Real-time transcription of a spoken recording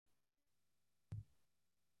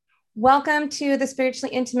Welcome to the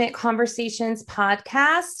Spiritually Intimate Conversations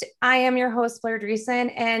podcast. I am your host, Blair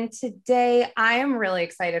Dreesen, and today I am really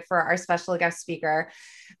excited for our special guest speaker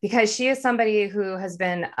because she is somebody who has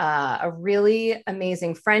been a really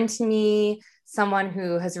amazing friend to me, someone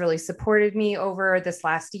who has really supported me over this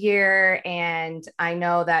last year. And I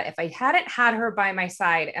know that if I hadn't had her by my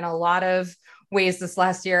side in a lot of ways this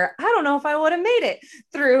last year, I don't know if I would have made it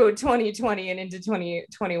through 2020 and into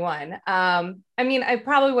 2021. I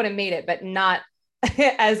probably would have made it, but not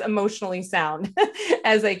as emotionally sound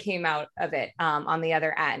as I came out of it on the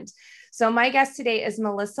other end. So my guest today is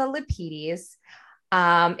Melissa Lapidus.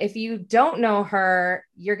 If you don't know her,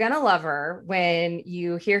 you're going to love her when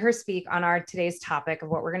you hear her speak on our today's topic of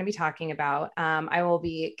what we're going to be talking about. I will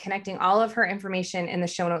be connecting all of her information in the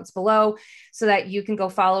show notes below so that you can go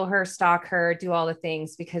follow her, stalk her, do all the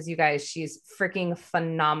things, because you guys, she's freaking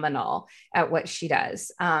phenomenal at what she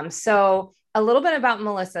does. So a little bit about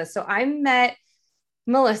Melissa. So I met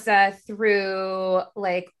Melissa through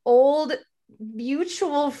like old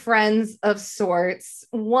mutual friends of sorts.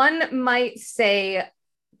 One might say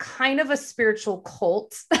kind of a spiritual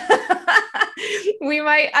cult. I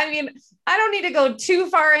don't need to go too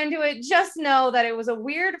far into it. Just know that it was a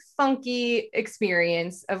weird, funky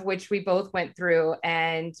experience of which we both went through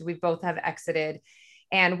and we both have exited.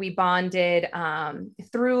 And we bonded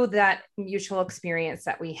through that mutual experience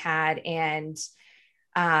that we had. And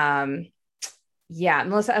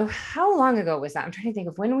Melissa, how long ago was that? I'm trying to think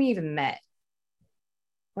of when we even met.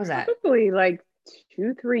 What was that? Probably like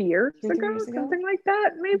 2-3 years ago, something like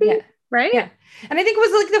that, maybe. Yeah. Right. Yeah. And I think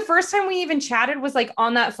it was like the first time we even chatted was like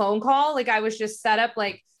on that phone call. Like I was just set up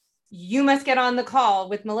like, you must get on the call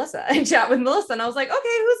with Melissa and chat with Melissa. And I was like, okay,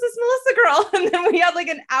 who's this Melissa girl? And then we had like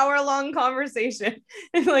an hour-long conversation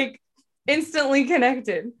and like instantly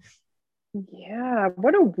connected. Yeah.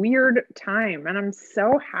 What a weird time. And I'm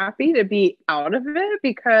so happy to be out of it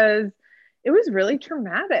because it was really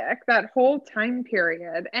traumatic, that whole time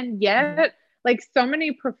period. And yet, like so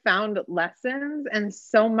many profound lessons and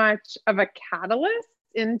so much of a catalyst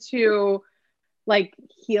into like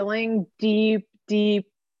healing deep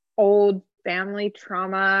old family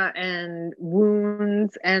trauma and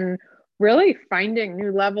wounds and really finding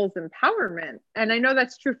new levels of empowerment. And I know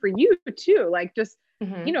that's true for you too. Like just,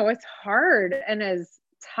 it's hard and as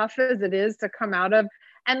tough as it is to come out of,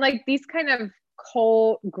 and like these kind of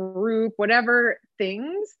cult group, whatever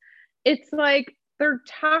things, it's like they're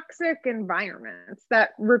toxic environments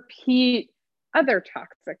that repeat other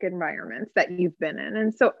toxic environments that you've been in.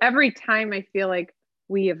 And so every time I feel like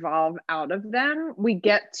we evolve out of them, we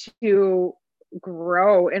get to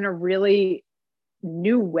grow in a really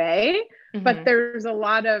new way. But there's a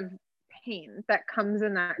lot of pain that comes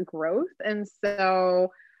in that growth. And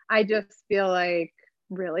so I just feel like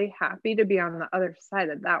really happy to be on the other side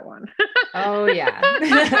of that one. Oh yeah.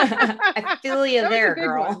 I feel you there,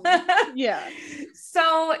 girl. Yeah.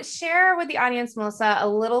 So share with the audience, Melissa, a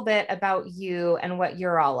little bit about you and what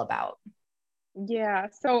you're all about. Yeah.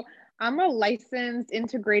 So I'm a licensed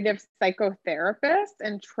integrative psychotherapist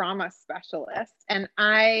and trauma specialist. And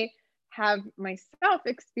I have myself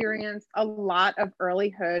experienced a lot of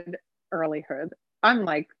earlyhood. I'm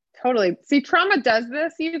like, totally. See, trauma does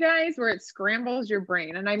this, you guys, where it scrambles your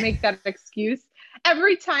brain. And I make that excuse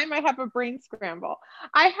every time I have a brain scramble.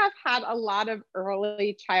 I have had a lot of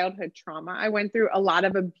early childhood trauma. I went through a lot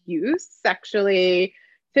of abuse, sexually,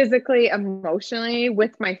 physically, emotionally,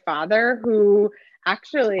 with my father, who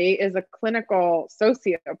actually is a clinical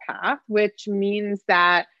sociopath, which means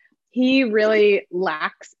that he really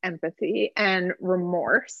lacks empathy and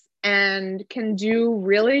remorse and can do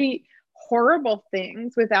really horrible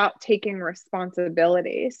things without taking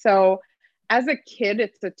responsibility. So as a kid,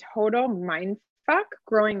 it's a total mind fuck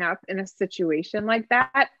growing up in a situation like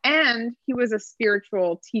that. And he was a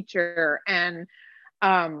spiritual teacher and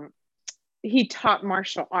he taught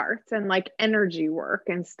martial arts and like energy work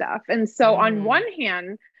and stuff. And so on one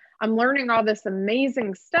hand, I'm learning all this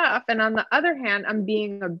amazing stuff. And on the other hand, I'm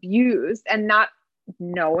being abused and not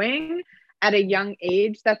knowing at a young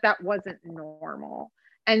age that that wasn't normal.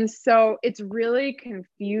 And so it's really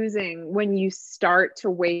confusing when you start to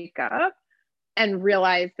wake up and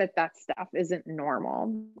realize that that stuff isn't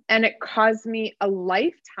normal. And it caused me a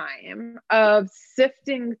lifetime of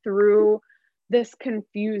sifting through this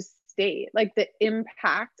confused state, like the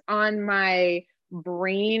impact on my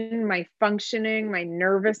brain, my functioning, my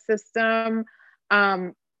nervous system.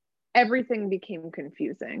 Everything became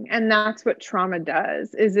confusing. And that's what trauma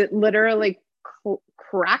does, is it literally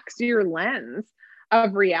cracks your lens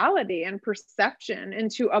of reality and perception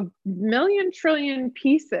into a million trillion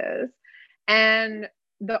pieces. And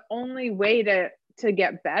the only way to to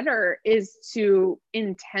get better is to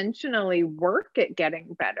intentionally work at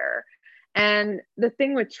getting better. And the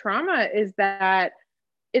thing with trauma is that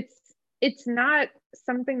it's not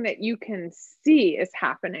something that you can see is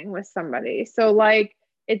happening with somebody. So like,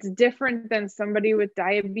 it's different than somebody with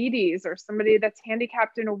diabetes or somebody that's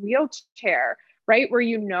handicapped in a wheelchair, right?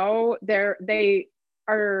 Where they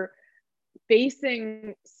are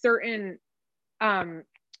facing certain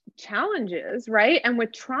challenges, right? And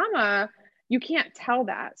with trauma, you can't tell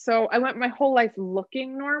that. So I went my whole life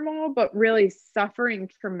looking normal, but really suffering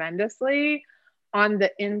tremendously on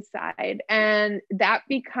the inside. And that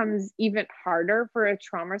becomes even harder for a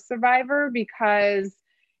trauma survivor, because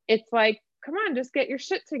it's like, come on, just get your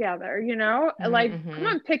shit together, like, come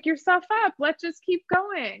on, pick yourself up. Let's just keep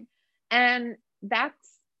going. And that's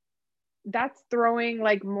throwing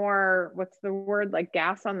like more, what's the word, like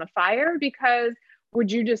gas on the fire, because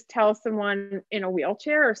would you just tell someone in a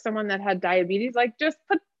wheelchair or someone that had diabetes, like, just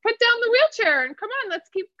put down the wheelchair and come on, let's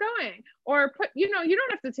keep going? Or you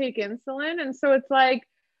don't have to take insulin. And so it's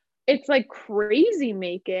like crazy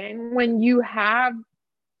making when you have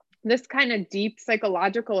this kind of deep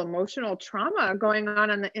psychological, emotional trauma going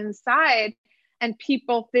on the inside, and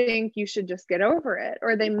people think you should just get over it,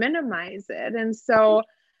 or they minimize it. And so,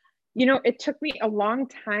 it took me a long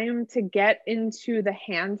time to get into the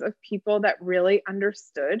hands of people that really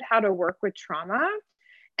understood how to work with trauma.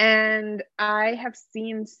 And I have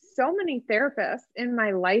seen so many therapists in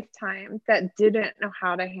my lifetime that didn't know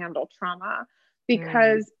how to handle trauma,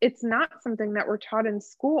 because it's not something that we're taught in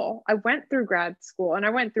school. I went through grad school, and I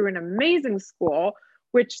went through an amazing school,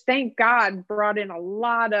 which thank God brought in a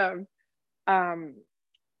lot of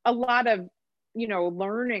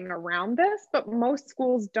learning around this, but most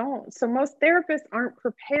schools don't. So most therapists aren't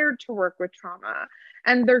prepared to work with trauma,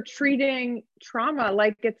 and they're treating trauma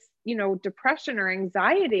like it's, depression or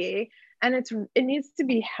anxiety, and it needs to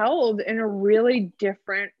be held in a really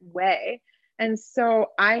different way. And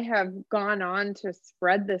so I have gone on to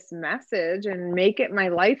spread this message and make it my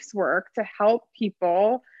life's work to help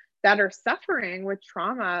people that are suffering with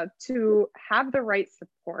trauma to have the right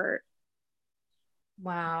support.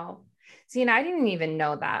 Wow. See, and I didn't even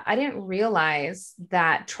know that. I didn't realize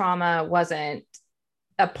that trauma wasn't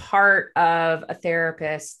a part of a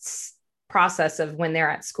therapist's process of when they're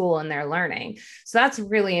at school and they're learning. So that's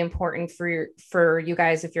really important for you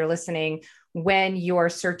guys, if you're listening, when you're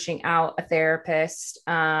searching out a therapist,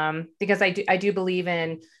 because I do believe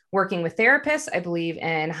in working with therapists. I believe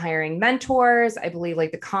in hiring mentors. I believe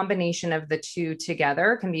like the combination of the two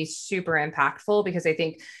together can be super impactful, because I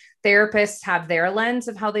think therapists have their lens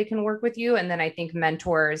of how they can work with you. And then I think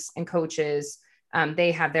mentors and coaches,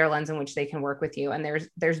 they have their lens in which they can work with you. And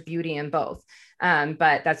there's beauty in both.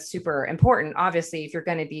 But that's super important. Obviously, if you're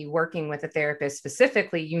going to be working with a therapist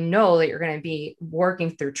specifically, that you're going to be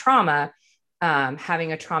working through trauma.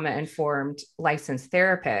 Having a trauma-informed licensed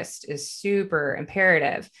therapist is super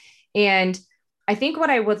imperative. And I think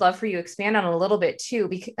what I would love for you to expand on a little bit too,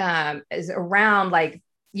 is around like,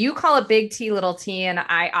 you call it big T, little t. And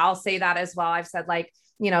I'll say that as well. I've said like,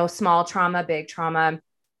 small trauma, big trauma,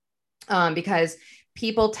 because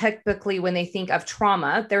people typically, when they think of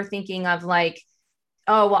trauma, they're thinking of like,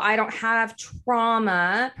 oh, well, I don't have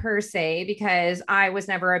trauma per se because I was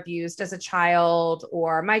never abused as a child,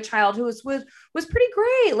 or my childhood was pretty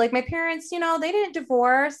great. Like my parents, they didn't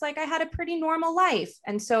divorce. Like I had a pretty normal life.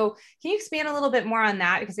 And so can you expand a little bit more on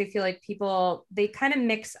that? Because I feel like people, they kind of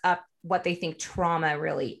mix up what they think trauma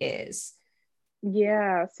really is.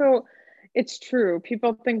 Yeah. So it's true.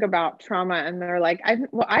 People think about trauma and they're like,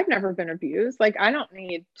 I've never been abused. Like, I don't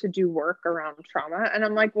need to do work around trauma. And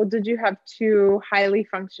I'm like, well, did you have two highly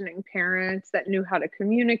functioning parents that knew how to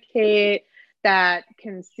communicate, that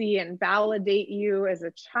can see and validate you as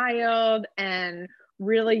a child, and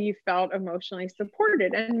really you felt emotionally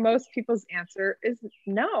supported? And most people's answer is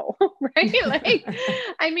no, right? Like,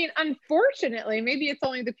 I mean, unfortunately, maybe it's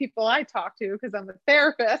only the people I talk to because I'm a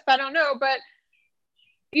therapist. I don't know. But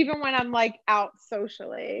even when I'm like out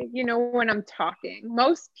socially, when I'm talking,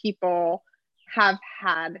 most people have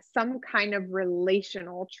had some kind of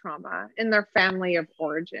relational trauma in their family of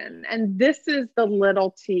origin. And this is the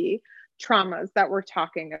little t traumas that we're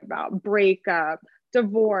talking about: breakup,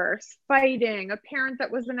 divorce, fighting, a parent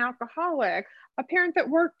that was an alcoholic, a parent that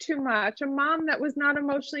worked too much, a mom that was not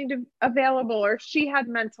emotionally available, or she had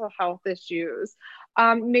mental health issues.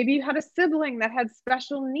 Maybe you had a sibling that had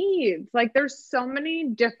special needs. Like, there's so many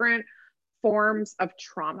different forms of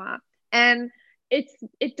trauma. And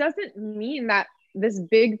it doesn't mean that this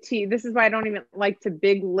big T, this is why I don't even like to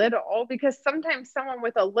big little, because sometimes someone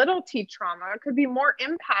with a little T trauma could be more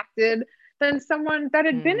impacted than someone that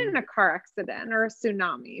had been in a car accident or a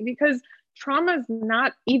tsunami, because trauma is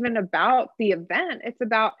not even about the event. It's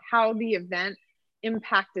about how the event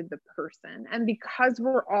impacted the person. And because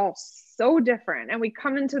we're all so different and we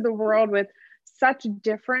come into the world with such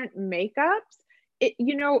different makeups, it,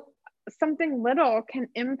 something little can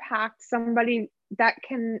impact somebody that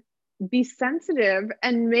can be sensitive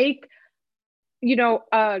and make,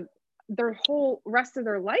 their whole rest of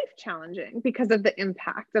their life challenging because of the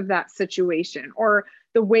impact of that situation, or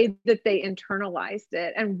the way that they internalized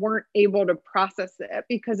it and weren't able to process it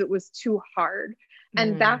because it was too hard.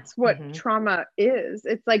 And that's what trauma is.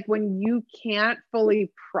 It's like when you can't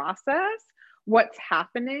fully process what's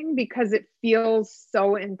happening because it feels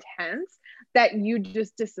so intense that you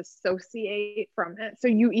just disassociate from it. So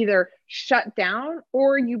you either shut down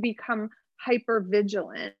or you become hyper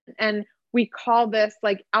vigilant. And we call this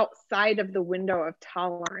like outside of the window of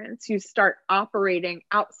tolerance. You start operating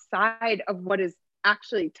outside of what is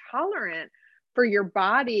actually tolerant for your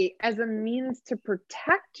body as a means to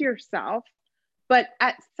protect yourself. But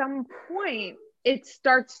at some point, it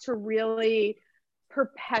starts to really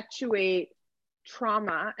perpetuate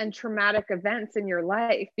trauma and traumatic events in your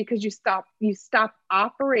life, because you stop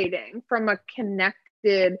operating from a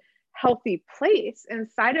connected, healthy place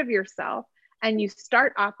inside of yourself, and you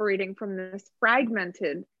start operating from this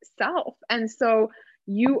fragmented self. And so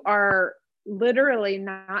you are literally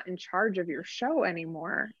not in charge of your show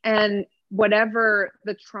anymore. And whatever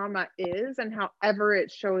the trauma is and however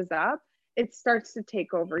it shows up, it starts to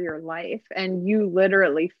take over your life, and you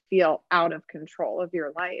literally feel out of control of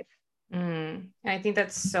your life. And I think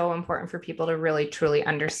that's so important for people to really truly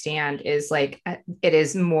understand, is like, it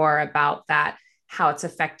is more about that, how it's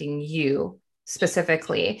affecting you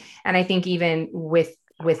specifically. And I think even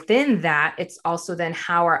within that, it's also then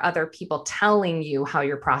how are other people telling you how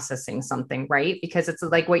you're processing something, right? Because it's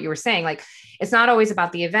like what you were saying, like, it's not always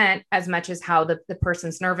about the event as much as how the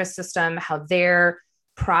person's nervous system, how they're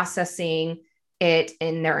processing it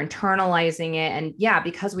and they're internalizing it. And yeah,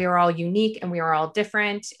 because we are all unique and we are all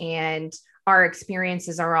different and our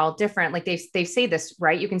experiences are all different. Like they say this,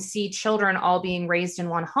 right? You can see children all being raised in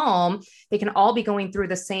one home. They can all be going through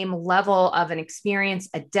the same level of an experience,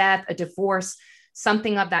 a death, a divorce,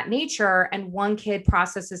 something of that nature. And one kid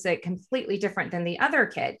processes it completely different than the other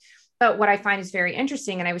kid. But what I find is very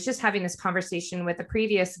interesting, and I was just having this conversation with a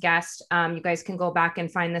previous guest. You guys can go back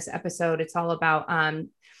and find this episode. It's all about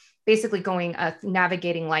basically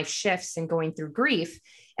navigating life shifts and going through grief.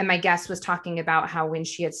 And my guest was talking about how when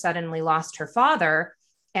she had suddenly lost her father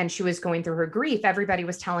and she was going through her grief, everybody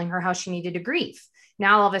was telling her how she needed to grieve.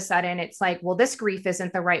 Now, all of a sudden it's like, well, this grief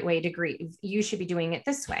isn't the right way to grieve. You should be doing it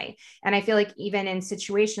this way. And I feel like even in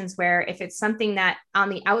situations where if it's something that on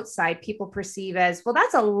the outside people perceive as, well,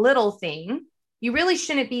 that's a little thing, you really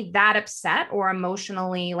shouldn't be that upset or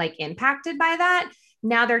emotionally like impacted by that.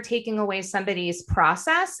 Now they're taking away somebody's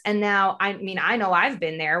process. And now, I mean, I know I've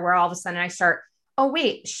been there where all of a sudden I start, oh,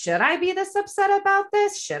 wait, should I be this upset about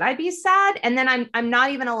this? Should I be sad? And then I'm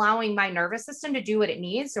not even allowing my nervous system to do what it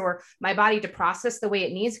needs, or my body to process the way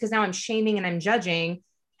it needs, because now I'm shaming and I'm judging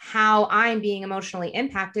how I'm being emotionally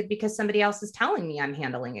impacted because somebody else is telling me I'm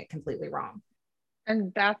handling it completely wrong.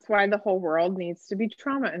 And that's why the whole world needs to be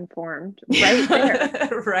trauma informed right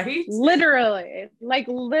there. Right? Literally.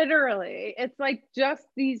 It's like just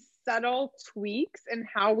these subtle tweaks in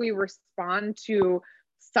how we respond to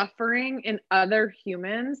suffering in other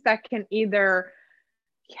humans that can either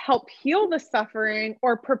help heal the suffering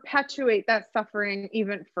or perpetuate that suffering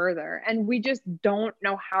even further. And we just don't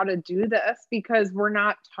know how to do this because we're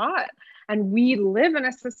not taught. And we live in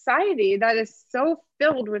a society that is so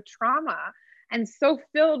filled with trauma, and so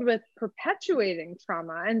filled with perpetuating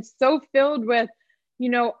trauma, and so filled with,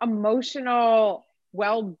 emotional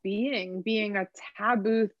well-being being a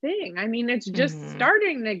taboo thing. I mean, it's just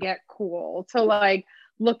starting to get cool to like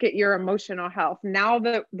look at your emotional health now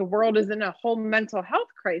that the world is in a whole mental health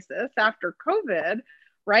crisis after COVID,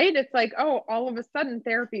 right? It's like, oh, all of a sudden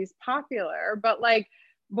therapy is popular, but like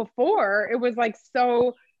before it was like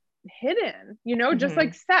so hidden, just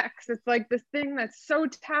like sex. It's like this thing that's so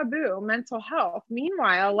taboo, mental health.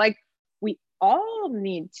 Meanwhile, like we all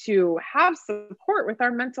need to have support with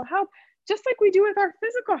our mental health, just like we do with our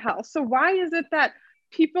physical health. So why is it that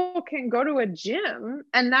people can go to a gym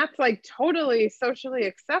and that's like totally socially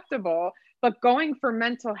acceptable, but going for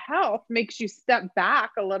mental health makes you step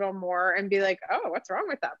back a little more and be like, oh, what's wrong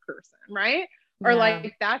with that person, right? Yeah. Or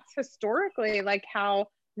like that's historically like how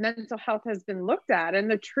mental health has been looked at. And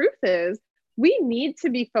the truth is we need to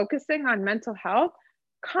be focusing on mental health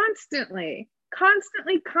constantly.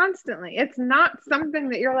 It's not something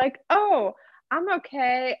that you're like, oh, I'm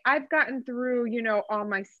okay. I've gotten through, all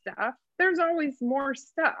my stuff. There's always more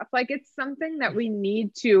stuff. Like it's something that we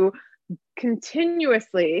need to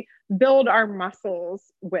continuously build our muscles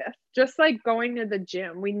with, just like going to the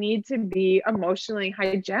gym. We need to be emotionally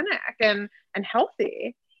hygienic and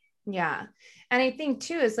healthy. Yeah. And I think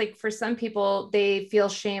too, is like for some people, they feel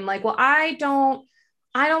shame, like, well, I don't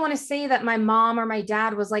want to say that my mom or my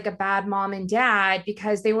dad was like a bad mom and dad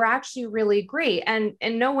because they were actually really great. And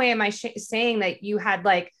in no way am I saying that you had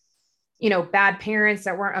like, bad parents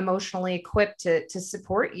that weren't emotionally equipped to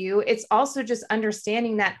support you. It's also just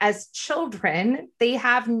understanding that as children, they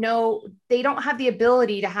don't have the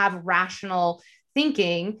ability to have rational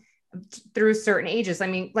thinking through certain ages. I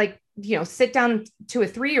mean, like, sit down to a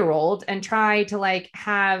 3-year-old and try to like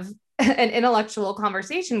have an intellectual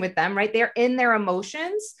conversation with them, right? They're in their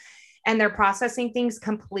emotions and they're processing things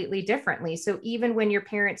completely differently. So even when your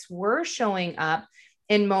parents were showing up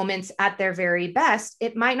in moments at their very best,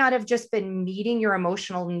 it might not have just been meeting your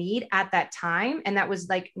emotional need at that time. And that was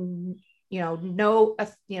like, no,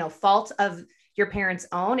 fault of your parents'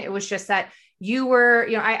 own. It was just that you were,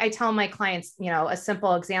 I tell my clients, a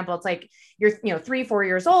simple example. It's like you're, 3, 4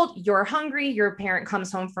 years old, you're hungry, your parent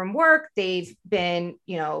comes home from work, they've been,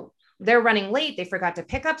 they're running late, they forgot to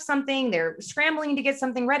pick up something, they're scrambling to get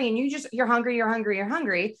something ready, and you're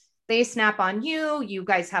hungry. They snap on you, you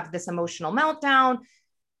guys have this emotional meltdown.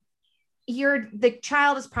 The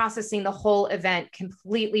child is processing the whole event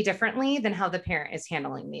completely differently than how the parent is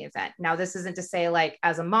handling the event. Now, this isn't to say like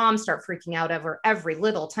as a mom, start freaking out over every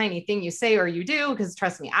little tiny thing you say or you do, because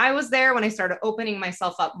trust me, I was there when I started opening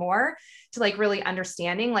myself up more to like really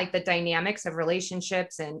understanding like the dynamics of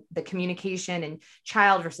relationships and the communication and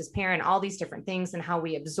child versus parent, all these different things and how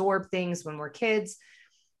we absorb things when we're kids.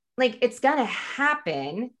 Like it's going to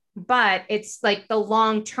happen, but it's like the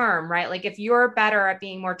long term, right? Like if you're better at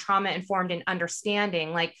being more trauma informed and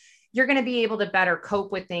understanding, like you're going to be able to better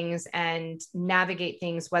cope with things and navigate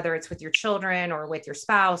things, whether it's with your children or with your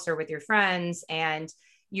spouse or with your friends. And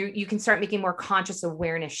you can start making more conscious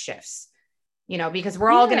awareness shifts, because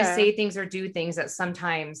we're all going to say things or do things that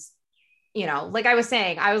sometimes, like I was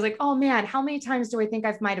saying, I was like, oh man, how many times do I think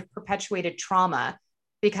I might have perpetuated trauma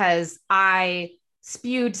because I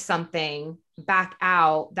spewed something back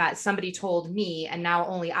out that somebody told me. And now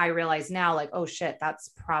only I realize now, like, oh shit, that's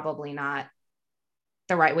probably not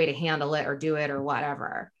the right way to handle it or do it or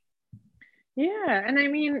whatever. Yeah. And I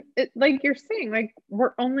mean, like you're saying, like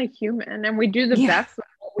we're only human and we do the best with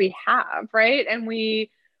what we have, right? And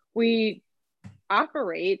we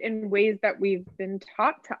operate in ways that we've been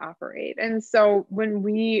taught to operate. And so when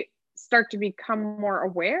we start to become more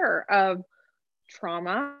aware of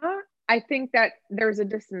trauma, I think that there's a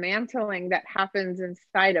dismantling that happens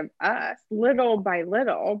inside of us little by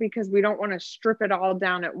little because we don't want to strip it all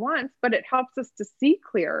down at once, but it helps us to see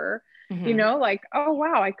clearer, like, oh,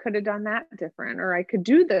 wow, I could have done that different, or I could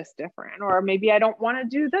do this different, or maybe I don't want to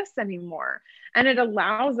do this anymore. And it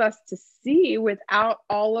allows us to see without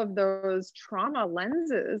all of those trauma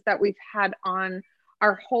lenses that we've had on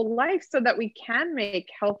our whole life so that we can make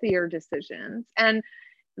healthier decisions. And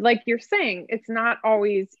like you're saying, it's not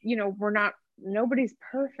always, nobody's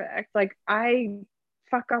perfect. Like I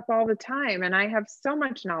fuck up all the time and I have so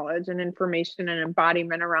much knowledge and information and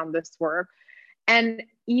embodiment around this work. And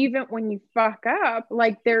even when you fuck up,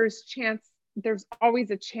 like there's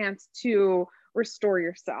always a chance to restore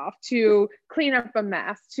yourself, to clean up a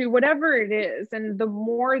mess, to whatever it is. And the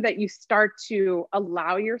more that you start to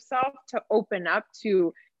allow yourself to open up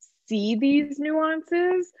to see these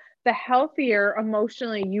nuances, the healthier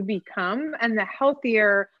emotionally you become and the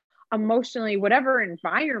healthier emotionally whatever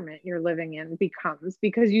environment you're living in becomes,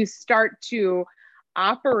 because you start to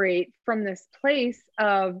operate from this place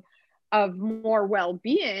of more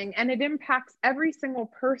well-being, and it impacts every single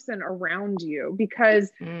person around you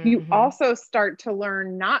because you also start to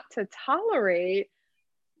learn not to tolerate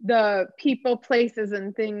the people, places,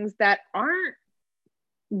 and things that aren't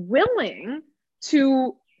willing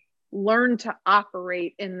to learn to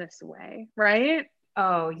operate in this way, right?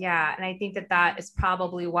 Oh, yeah. And I think that is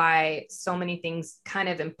probably why so many things kind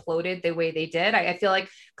of imploded the way they did. I feel like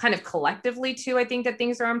kind of collectively too, I think that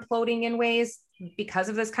things are imploding in ways because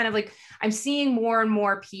of this kind of like, I'm seeing more and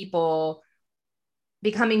more people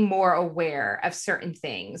becoming more aware of certain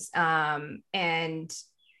things. And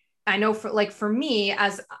I know for me,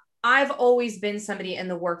 as I've always been somebody in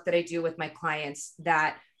the work that I do with my clients,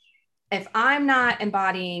 that if I'm not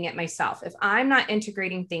embodying it myself, if I'm not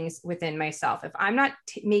integrating things within myself, if I'm not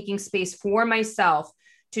making space for myself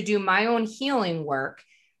to do my own healing work,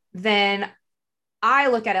 then I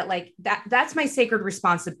look at it like that's my sacred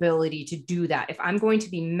responsibility to do that. If I'm going to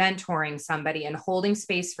be mentoring somebody and holding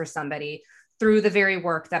space for somebody through the very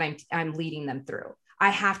work that I'm leading them through, I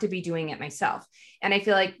have to be doing it myself. And I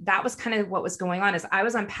feel like that was kind of what was going on, is I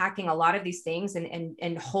was unpacking a lot of these things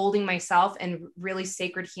and holding myself in really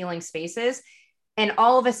sacred healing spaces. And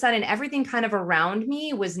all of a sudden, everything kind of around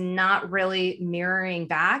me was not really mirroring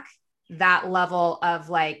back that level of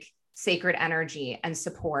like sacred energy and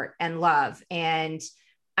support and love. And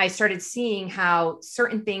I started seeing how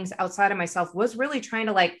certain things outside of myself was really trying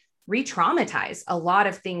to like re-traumatize a lot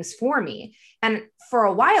of things for me. And for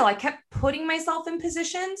a while, I kept putting myself in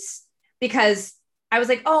positions because I was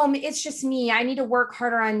like, oh, it's just me. I need to work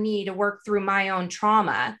harder on me to work through my own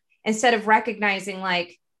trauma, instead of recognizing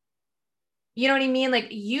like, you know what I mean? Like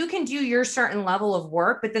you can do your certain level of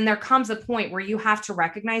work, but then there comes a point where you have to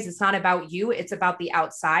recognize it's not about you, it's about the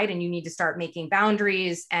outside, and you need to start making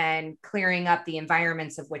boundaries and clearing up the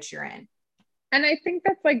environments of which you're in. And I think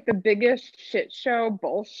that's like the biggest shit show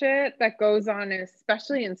bullshit that goes on,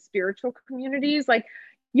 especially in spiritual communities. Like,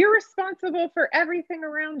 you're responsible for everything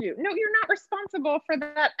around you. No, you're not responsible for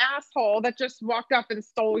that asshole that just walked up and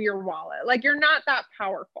stole your wallet. Like, you're not that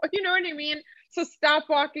powerful. You know what I mean? So stop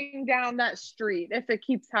walking down that street if it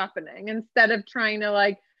keeps happening, instead of trying to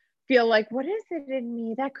like feel like, what is it in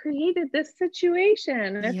me that created this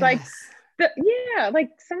situation? It's like,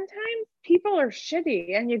 like sometimes people are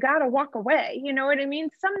shitty and you got to walk away. You know what I mean?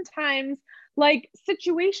 Sometimes like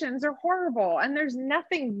situations are horrible and there's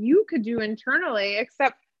nothing you could do internally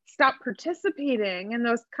except stop participating in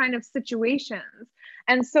those kind of situations.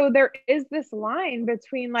 And so there is this line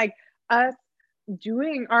between like us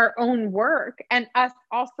doing our own work and us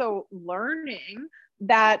also learning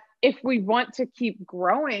that if we want to keep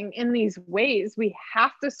growing in these ways, we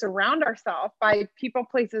have to surround ourselves by people,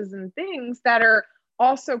 places, and things that are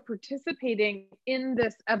also participating in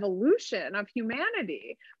this evolution of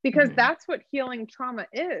humanity, because that's what healing trauma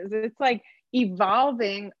is. It's like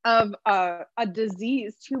evolving of a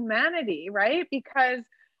diseased humanity, right? Because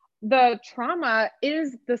the trauma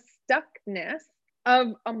is the stuckness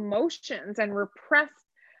of emotions and repressed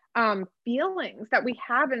feelings that we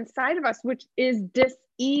have inside of us, which is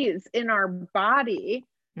dis-ease in our body,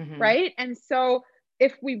 right? And so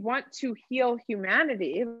if we want to heal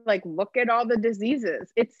humanity, like look at all the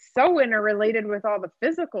diseases. It's so interrelated with all the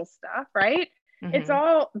physical stuff, right? It's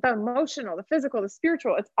all the emotional, the physical, the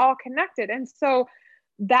spiritual, it's all connected. And so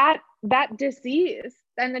that disease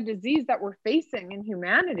and the disease that we're facing in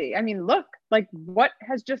humanity, I mean, look, like what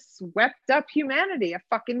has just swept up humanity, a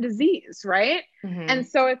fucking disease, right? And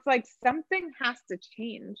so it's like something has to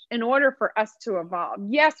change in order for us to evolve.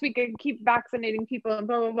 Yes, we can keep vaccinating people and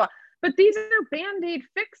blah, blah, blah, but these are Band-Aid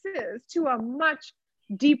fixes to a much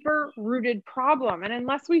deeper rooted problem. And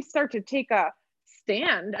unless we start to take a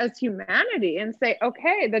stand as humanity and say,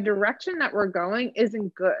 okay, the direction that we're going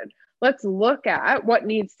isn't good, let's look at what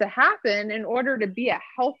needs to happen in order to be a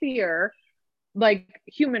healthier like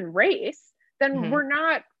human race, then we're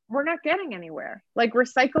not getting anywhere. Like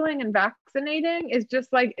recycling and vaccinating is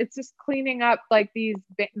just like, it's just cleaning up like these,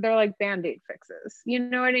 they're like Band-Aid fixes. You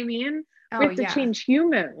know what I mean? We have to change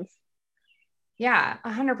humans. Yeah,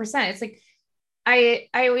 100%. It's like, I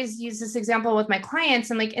always use this example with my clients,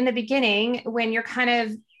 and like in the beginning, when you're kind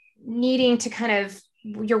of needing to kind of,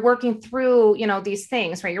 you're working through, you know, these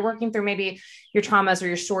things, right? You're working through maybe your traumas or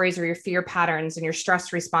your stories or your fear patterns and your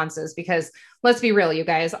stress responses, because let's be real, you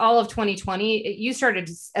guys, all of 2020, you started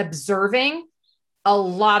observing a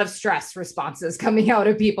lot of stress responses coming out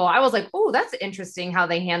of people. I was like, oh, that's interesting how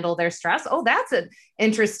they handle their stress. Oh, that's an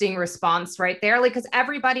interesting response right there. Like, cause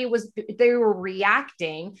they were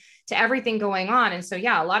reacting to everything going on. And so,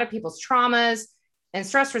 yeah, a lot of people's traumas and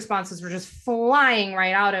stress responses were just flying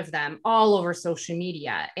right out of them all over social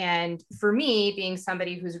media. And for me, being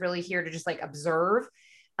somebody who's really here to just like observe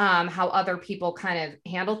how other people kind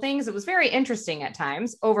of handle things, it was very interesting at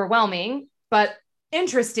times, overwhelming, but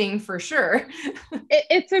interesting for sure.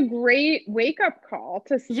 It's a great wake-up call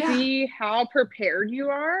to see how prepared you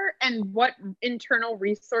are and what internal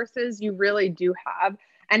resources you really do have,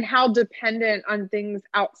 and how dependent on things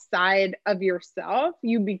outside of yourself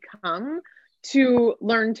you become to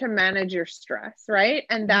learn to manage your stress, right?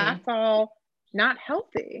 And that's all not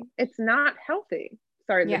healthy. It's not healthy.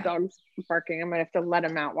 Sorry, the dog's barking. I'm gonna have to let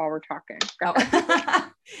him out while we're talking.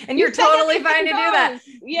 And you're totally fine to do that.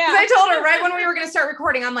 Yeah. I told her right when we were going to start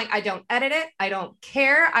recording, I'm like, I don't edit it. I don't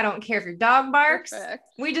care. I don't care if your dog barks. Perfect.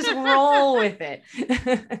 We just roll with it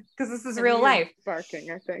because this is real life.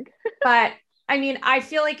 Barking, I think. But I mean, I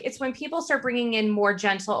feel like it's when people start bringing in more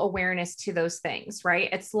gentle awareness to those things, right?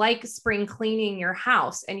 It's like spring cleaning your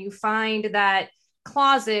house, and you find that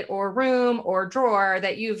closet or room or drawer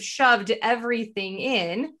that you've shoved everything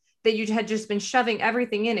in, that you had just been shoving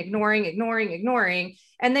everything in, ignoring.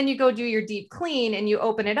 And then you go do your deep clean and you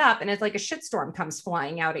open it up and it's like a shitstorm comes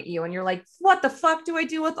flying out at you. And you're like, what the fuck do I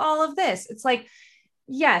do with all of this? It's like,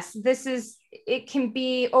 yes, it can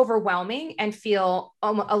be overwhelming and feel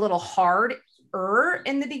a little hard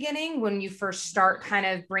in the beginning when you first start kind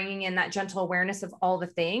of bringing in that gentle awareness of all the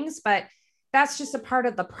things, but that's just a part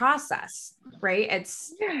of the process, right?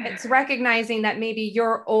 It's recognizing that maybe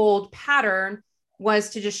your old pattern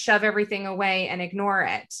was to just shove everything away and ignore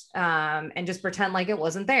it, and just pretend like it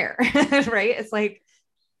wasn't there. Right? It's like,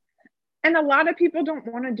 and a lot of people don't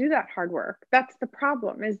want to do that hard work. That's the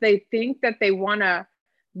problem, is they think that they want to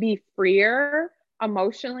be freer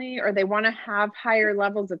emotionally, or they want to have higher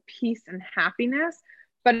levels of peace and happiness.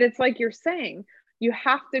 But it's like you're saying, you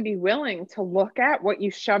have to be willing to look at what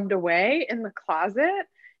you shoved away in the closet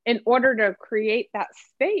in order to create that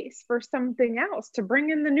space for something else, to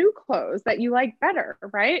bring in the new clothes that you like better,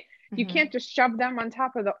 right? Mm-hmm. You can't just shove them on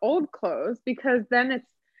top of the old clothes, because then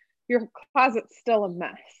your closet's still a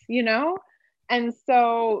mess, you know? And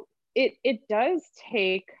so it does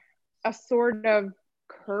take a sort of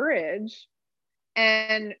courage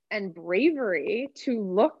and bravery to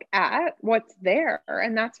look at what's there.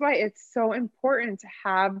 And that's why it's so important to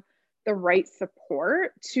have the right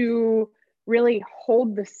support to really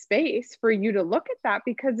hold the space for you to look at that,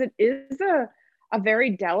 because it is a very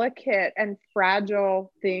delicate and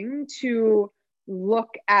fragile thing to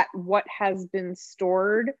look at what has been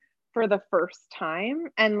stored for the first time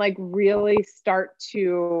and like really start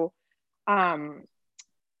to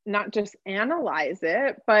not just analyze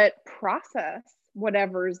it, but process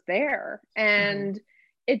whatever's there. And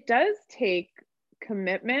it does take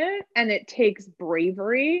commitment, and it takes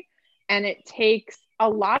bravery, and it takes a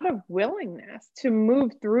lot of willingness to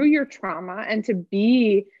move through your trauma and to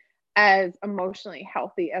be as emotionally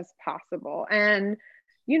healthy as possible. And,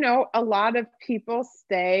 you know, a lot of people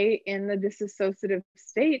stay in the disassociative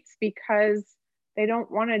states because they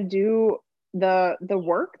don't want to do the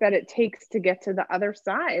work that it takes to get to the other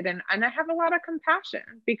side. And I have a lot of compassion,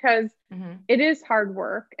 because it is hard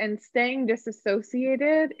work, and staying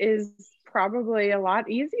disassociated is probably a lot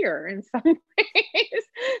easier in some ways.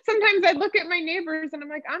 Sometimes I look at my neighbors and I'm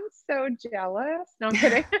like, I'm so jealous. No, I'm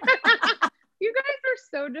kidding. You guys are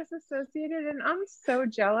so disassociated and I'm so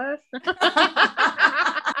jealous.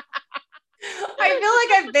 I feel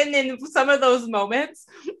like I've been in some of those moments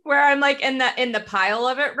where I'm like in the pile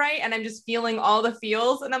of it, right? And I'm just feeling all the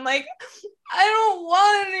feels, and I'm like, I don't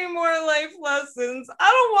want any more life lessons. I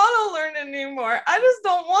don't want to learn anymore. I just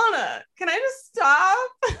don't want to. Can I just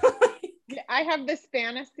stop? I have this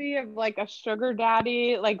fantasy of like a sugar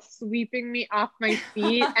daddy, like sweeping me off my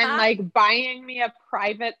feet and like buying me a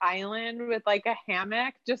private island with like a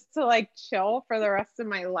hammock just to like chill for the rest of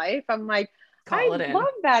my life. I'm like, I love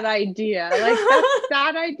that idea. Like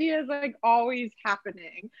that idea is like always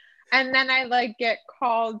happening. And then I like get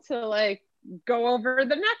called to like go over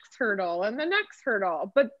the next hurdle and the next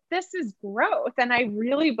hurdle. But this is growth. And I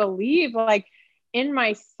really believe like in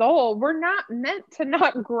my soul, we're not meant to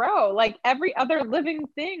not grow. Like every other living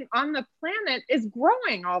thing on the planet is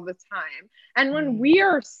growing all the time. And when we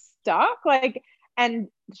are stuck, like, and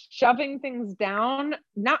shoving things down,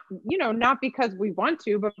 not because we want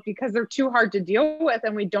to, but because they're too hard to deal with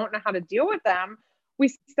and we don't know how to deal with them, we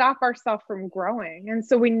stop ourselves from growing. And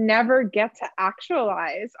so we never get to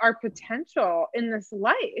actualize our potential in this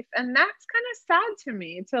life. And that's kind of sad to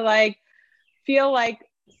me, to like feel like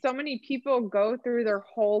so many people go through their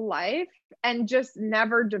whole life and just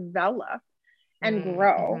never develop and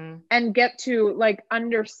grow and get to like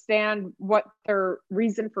understand what their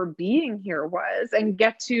reason for being here was, and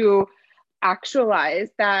get to actualize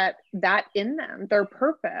that in them, their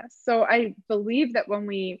purpose. So I believe that when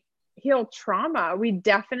we heal trauma, we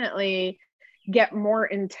definitely get more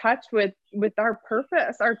in touch with our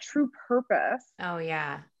purpose, our true purpose. Oh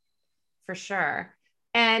yeah, for sure.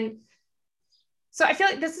 And so I feel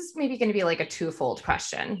like this is maybe going to be like a twofold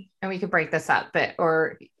question, and we could break this up,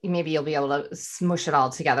 or maybe you'll be able to smush it all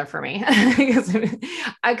together for me.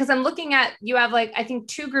 Because I'm looking at, you have like, I think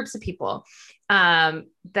 2 groups of people that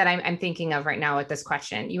I'm thinking of right now with this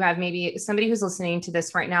question. You have maybe somebody who's listening to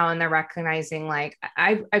this right now and they're recognizing like,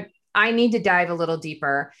 I need to dive a little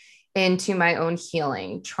deeper into my own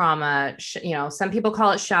healing trauma. Some people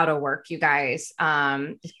call it shadow work, you guys,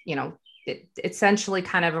 essentially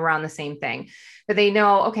kind of around the same thing, but they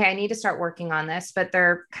know, okay, I need to start working on this, but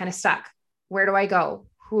they're kind of stuck. Where do I go?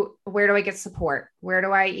 Where do I get support? Where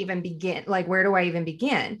do I even begin? Like, where do I even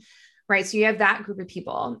begin? right? So you have that group of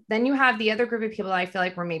people. Then you have the other group of people that I feel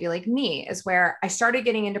like were maybe like me, is where I started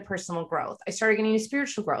getting into personal growth. I started getting into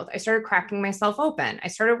spiritual growth. I started cracking myself open. I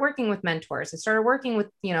started working with mentors. I started working with,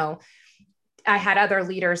 I had other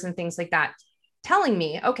leaders and things like that telling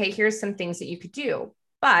me, okay, here's some things that you could do.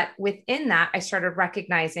 But within that, I started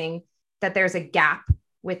recognizing that there's a gap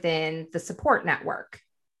within the support network.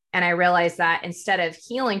 And I realized that instead of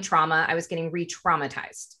healing trauma, I was getting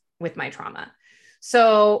re-traumatized with my trauma.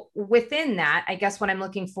 So within that, I guess what I'm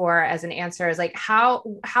looking for as an answer is like, how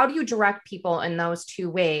do you direct people in those two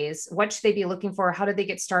ways? What should they be looking for? How did they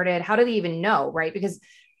get started? How do they even know? Right? Because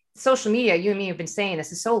social media, you and me have been saying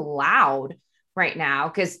this, is so loud right now,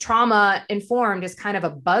 because trauma informed is kind of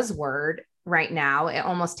a buzzword right now. It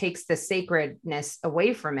almost takes the sacredness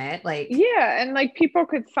away from it. Like, yeah. And like people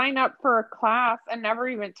could sign up for a class and never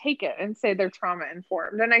even take it and say they're trauma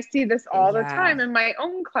informed. And I see this all the time in my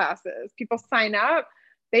own classes. People sign up,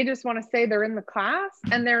 they just want to say they're in the class,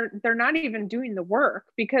 and they're not even doing the work,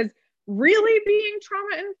 because really being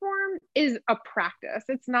trauma informed is a practice.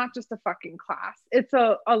 It's not just a fucking class. It's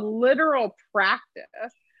a literal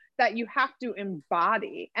practice that you have to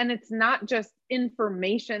embody. And it's not just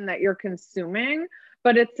information that you're consuming,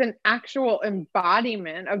 but it's an actual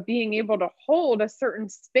embodiment of being able to hold a certain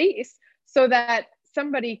space so that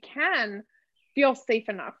somebody can feel safe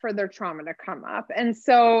enough for their trauma to come up. And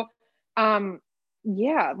so,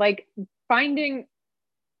 like finding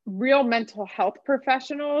real mental health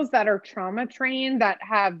professionals that are trauma trained, that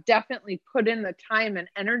have definitely put in the time and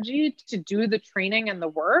energy to do the training and the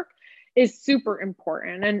work, is super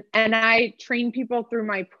important. And I train people through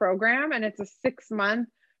my program, and it's a 6-month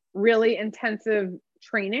really intensive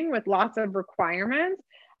training with lots of requirements.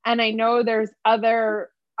 And I know there's other,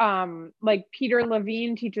 like Peter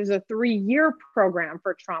Levine teaches a 3-year program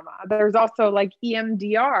for trauma. There's also like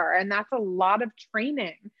EMDR, and that's a lot of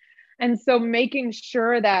training. And so making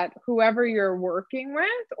sure that whoever you're working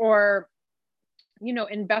with, or,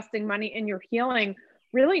 investing money in your healing,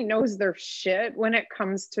 really knows their shit when it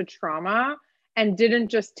comes to trauma, and didn't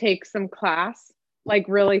just take some class like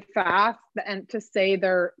really fast and to say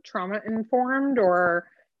they're trauma informed or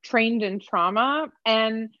trained in trauma.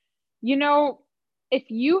 And, if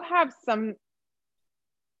you have some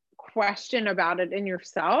question about it in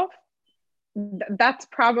yourself, that's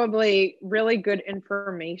probably really good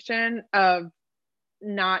information of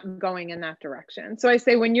not going in that direction. So I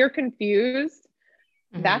say, when you're confused,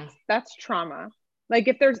 that's trauma. Like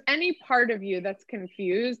if there's any part of you that's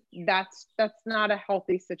confused, that's not a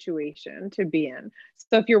healthy situation to be in.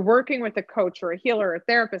 So if you're working with a coach or a healer or a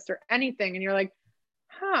therapist or anything, and you're like,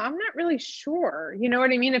 I'm not really sure, you know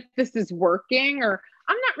what I mean? If this is working, or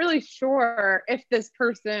I'm not really sure if this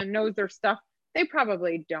person knows their stuff, they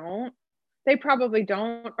probably don't.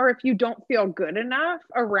 Or if you don't feel good enough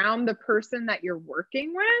around the person that you're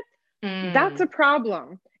working with, that's a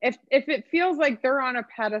problem. If it feels like they're on a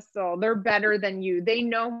pedestal, they're better than you, they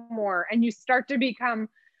know more, and you start to become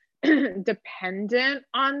dependent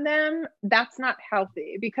on them, that's not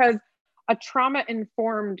healthy. Because a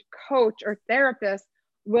trauma-informed coach or therapist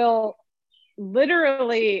will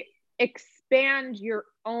literally expand your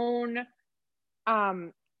own,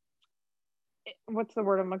 what's the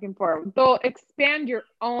word I'm looking for? They'll expand your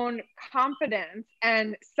own confidence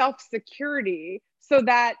and self-security so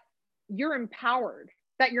that you're empowered,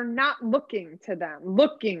 that you're not looking to them,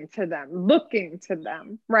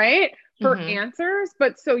 right? For answers,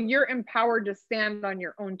 but so you're empowered to stand on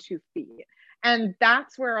your own 2 feet. And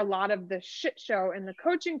that's where a lot of the shit show in the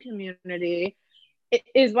coaching community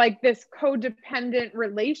is, like this codependent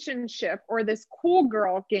relationship, or this cool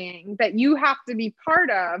girl gang that you have to be part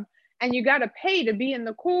of. And you got to pay to be in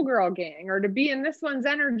the cool girl gang, or to be in this one's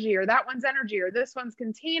energy or that one's energy or this one's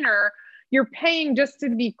container. You're paying just to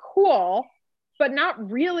be cool, but not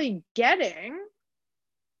really getting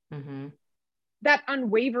that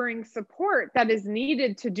unwavering support that is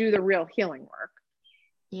needed to do the real healing work.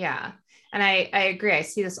 Yeah. And I agree. I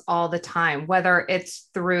see this all the time, whether it's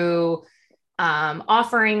through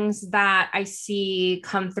offerings that I see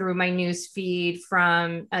come through my news feed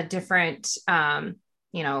from a different,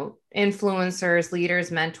 influencers,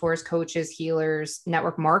 leaders, mentors, coaches, healers,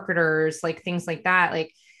 network marketers, like things like that.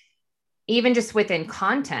 Like even just within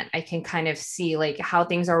content, I can kind of see like how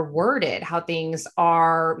things are worded, how things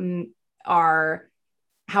are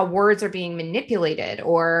how words are being manipulated,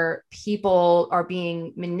 or people are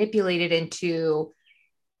being manipulated into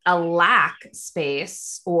a lack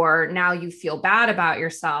space, or now you feel bad about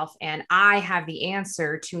yourself and I have the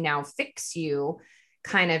answer to now fix you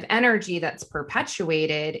kind of energy that's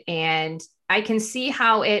perpetuated. And I can see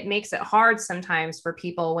how it makes it hard sometimes for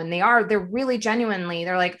people when they're really genuinely,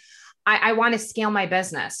 they're like, I want to scale my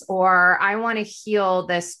business, or I want to heal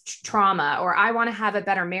this trauma, or I want to have a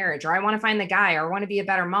better marriage, or I want to find the guy, or I want to be a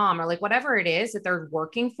better mom, or like whatever it is that they're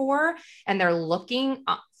working for, and they're looking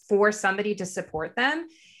for somebody to support them,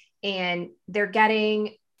 and they're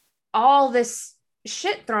getting all this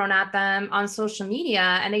shit thrown at them on social media,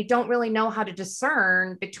 and they don't really know how to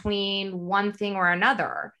discern between one thing or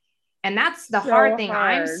another. And that's the hard thing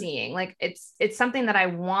I'm seeing. Like it's something that I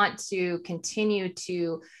want to continue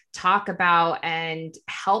to talk about and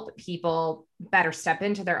help people better step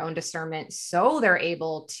into their own discernment so they're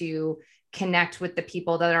able to connect with the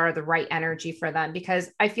people that are the right energy for them. Because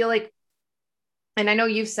I feel like, and I know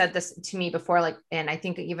you've said this to me before, like, and I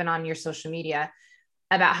think even on your social media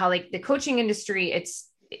about how like the coaching industry, it's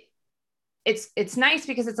nice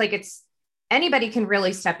because it's like, anybody can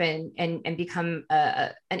really step in and become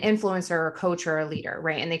an influencer or a coach or a leader,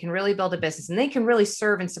 right? And they can really build a business, and they can really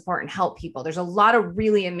serve and support and help people. There's a lot of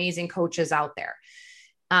really amazing coaches out there.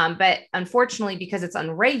 But unfortunately, because it's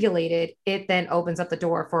unregulated, it then opens up the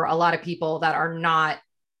door for a lot of people that are not,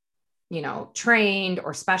 trained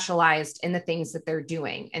or specialized in the things that they're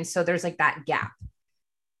doing. And so there's like that gap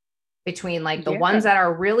between like the ones that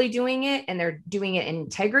are really doing it and they're doing it in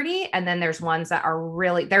integrity. And then there's ones that are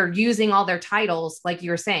really, they're using all their titles. Like you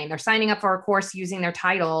were saying, they're signing up for a course using their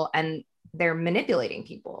title and they're manipulating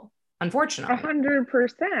people, unfortunately.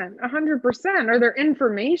 100%, or their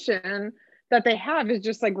information that they have is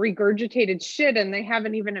just like regurgitated shit, and they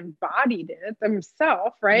haven't even embodied it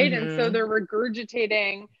themselves. Right. Mm-hmm. And so they're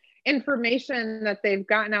regurgitating information that they've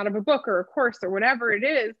gotten out of a book or a course or whatever it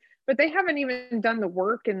is, but they haven't even done the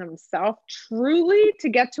work in themselves truly to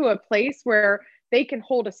get to a place where they can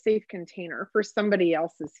hold a safe container for somebody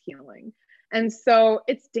else's healing. And so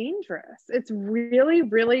it's dangerous. It's really,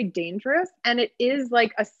 really dangerous. And it is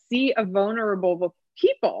like a sea of vulnerable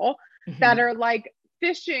people that are like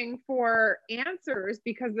fishing for answers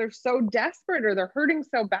because they're so desperate or they're hurting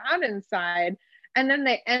so bad inside. And then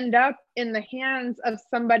they end up in the hands of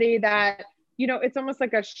somebody that, it's almost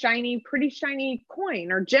like a pretty shiny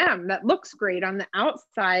coin or gem that looks great on the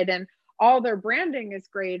outside, and all their branding is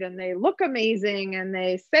great and they look amazing and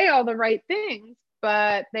they say all the right things,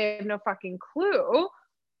 but they have no fucking clue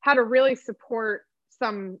how to really support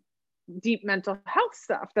some deep mental health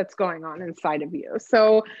stuff that's going on inside of you.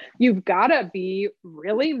 So you've got to be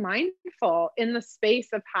really mindful in the space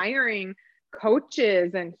of hiring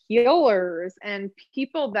coaches and healers and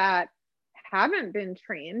people that haven't been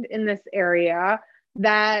trained in this area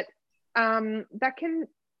that can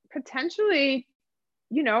potentially,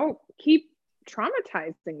 keep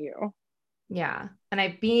traumatizing you. Yeah.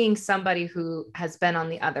 And being somebody who has been on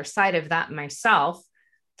the other side of that myself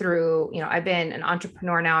through, I've been an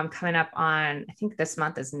entrepreneur now. I'm coming up on, I think this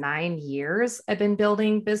month is 9 years. I've been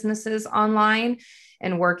building businesses online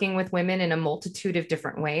and working with women in a multitude of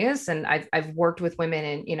different ways. And I've worked with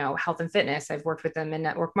women in, health and fitness. I've worked with them in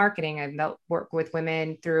network marketing. I've worked with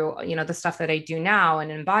women through, the stuff that I do now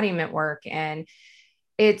and embodiment work. And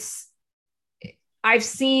I've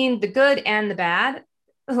seen the good and the bad,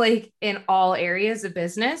 like in all areas of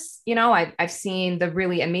business. I've seen the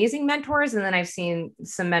really amazing mentors, and then I've seen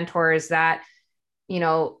some mentors that,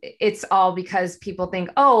 it's all because people think,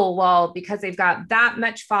 oh, well, because they've got that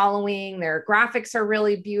much following, their graphics are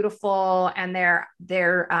really beautiful and their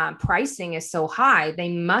pricing is so high, they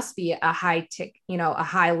must be a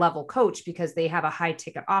high level coach because they have a high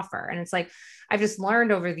ticket offer. And it's like, I've just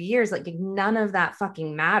learned over the years, like none of that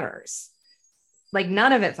fucking matters. Like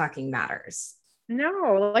none of it fucking matters.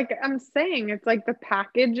 No, like I'm saying, it's like the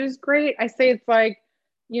package is great. I say it's like,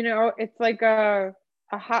 it's like a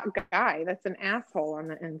hot guy that's an asshole on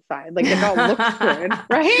the inside. Like it all looks good,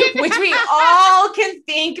 right? Which we all can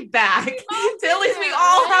think back. At least we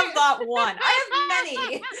all have that one. I have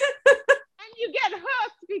many. And you get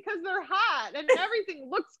hooked because they're hot and everything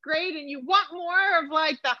looks great and you want more of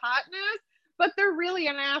like the hotness, but they're really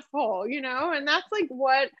an asshole, And that's like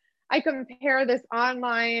what I compare this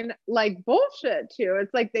online like bullshit to.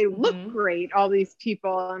 It's like they look great, all these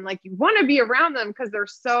people, and like you want to be around them because they're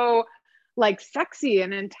so like sexy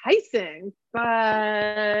and enticing, but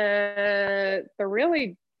they're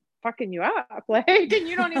really fucking you up, like, and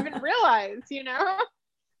you don't even realize,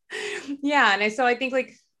 Yeah. And so I think what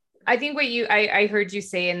I heard you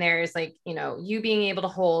say in there is like, you being able to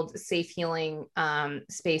hold safe healing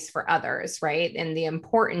space for others, right? And the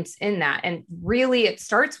importance in that. And really it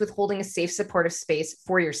starts with holding a safe, supportive space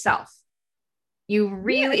for yourself.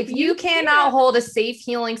 If you cannot hold a safe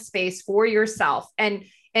healing space for yourself, and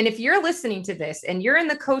if you're listening to this and you're in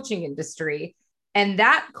the coaching industry, and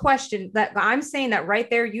that question that I'm saying that right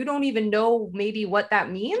there, you don't even know maybe what that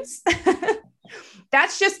means.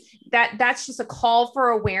 That's just, that's just a call for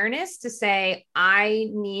awareness to say, I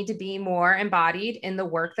need to be more embodied in the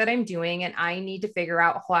work that I'm doing. And I need to figure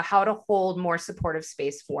out how to hold more supportive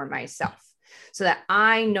space for myself so that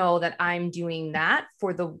I know that I'm doing that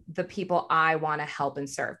for the people I want to help and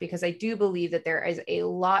serve. Because I do believe that there is a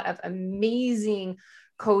lot of amazing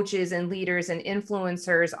coaches and leaders and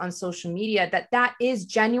influencers on social media that is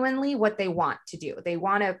genuinely what they want to do. They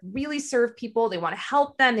want to really serve people. They want to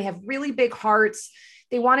help them. They have really big hearts.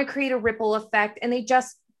 They want to create a ripple effect, and they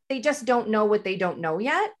just don't know what they don't know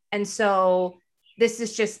yet. And so this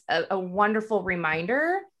is just a wonderful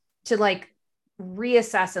reminder to like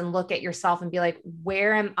reassess and look at yourself and be like,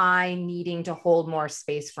 where am I needing to hold more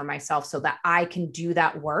space for myself so that I can do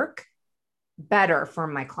that work better for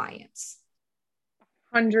my clients?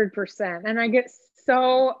 100%. And I get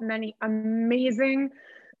so many amazing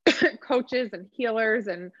coaches and healers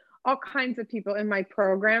and all kinds of people in my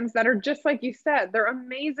programs that are just like you said, they're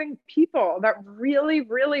amazing people that really,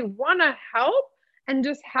 really want to help and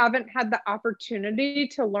just haven't had the opportunity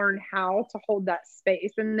to learn how to hold that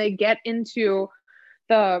space. And they get into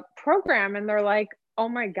the program and they're like, oh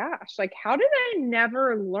my gosh, like, how did I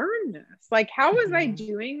never learn this? Like, how was I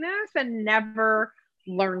doing this and never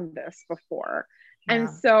learned this before? And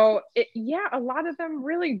so, a lot of them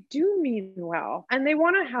really do mean well and they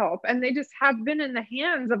want to help. And they just have been in the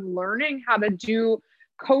hands of learning how to do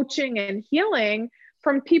coaching and healing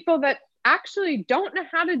from people that actually don't know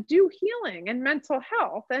how to do healing and mental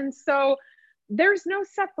health. And so there's no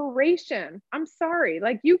separation. I'm sorry.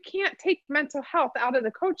 Like, you can't take mental health out of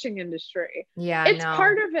the coaching industry. It's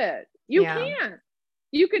part of it. You can't.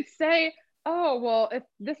 You could say, oh, well, if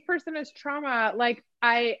this person has trauma, like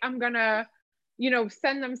I'm going to,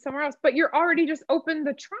 send them somewhere else, but you're already just opened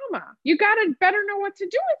the trauma. You got to better know what to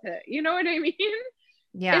do with it. You know what I mean?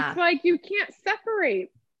 Yeah. It's like, you can't separate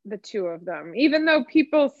the two of them, even though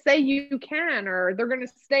people say you can, or they're going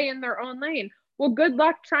to stay in their own lane. Well, good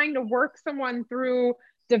luck trying to work someone through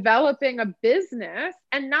developing a business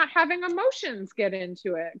and not having emotions get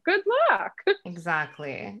into it. Good luck.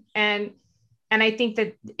 Exactly. And I think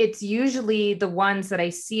that it's usually the ones that I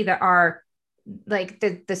see that are like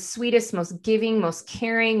the sweetest, most giving, most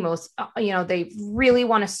caring, most, they really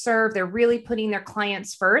want to serve. They're really putting their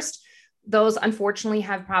clients first. Those unfortunately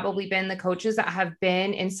have probably been the coaches that have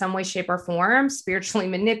been in some way, shape, or form spiritually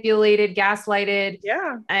manipulated, gaslighted.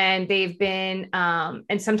 Yeah. And they've been,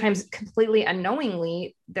 and sometimes completely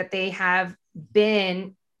unknowingly, that they have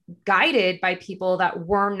been guided by people that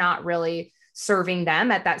were not really serving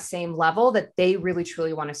them at that same level that they really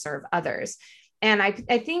truly want to serve others. And I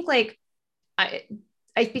think like,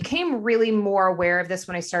 I became really more aware of this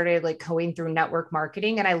when I started like going through network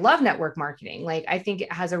marketing, and I love network marketing. Like, I think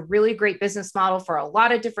it has a really great business model for a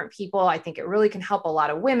lot of different people. I think it really can help a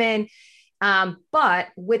lot of women. But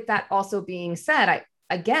with that also being said,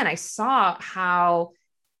 I saw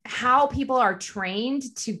how people are trained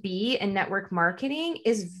to be in network marketing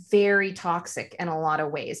is very toxic in a lot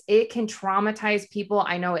of ways. It can traumatize people.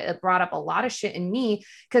 I know it brought up a lot of shit in me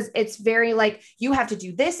because it's very like, you have to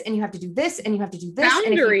do this and you have to do this and you have to do this.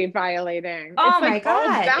 Boundary violating. Oh it's my like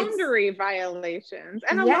God. Boundary violations.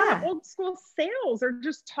 And a lot of old school sales are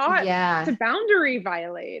just taught to boundary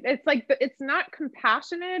violate. It's like, it's not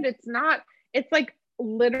compassionate. It's like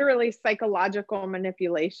literally psychological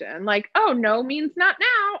manipulation. Like, oh, no means not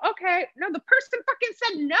now. Okay. No, the person fucking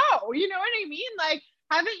said no. You know what I mean? Like,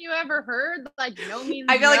 haven't you ever heard like no means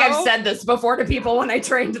I feel like I've said this before to people when I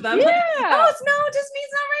trained them. Yeah. Like, oh, it's no, it just means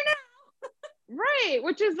not right now. Right.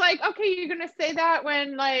 Which is like, okay, you're going to say that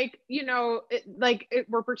when like,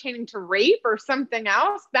 we're pertaining to rape or something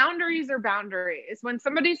else. Boundaries are boundaries. When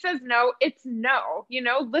somebody says no, it's no.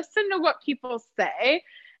 Listen to what people say.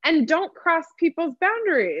 And don't cross people's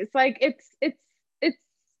boundaries. Like, it's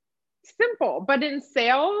simple, but in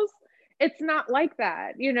sales, it's not like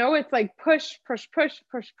that. It's like push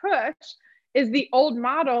is the old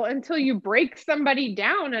model until you break somebody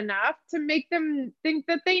down enough to make them think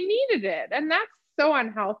that they needed it. And that's so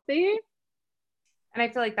unhealthy. And I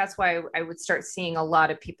feel like that's why I would start seeing a lot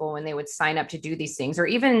of people when they would sign up to do these things, or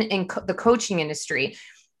even in the coaching industry,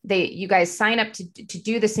 you guys sign up to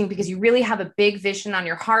do this thing because you really have a big vision on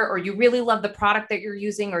your heart, or you really love the product that you're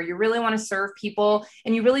using, or you really want to serve people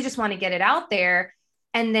and you really just want to get it out there.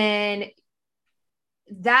 And then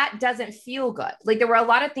that doesn't feel good. Like, there were a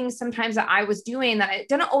lot of things sometimes that I was doing that it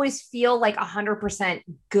didn't always feel like 100%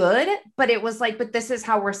 good, but it was like, but this is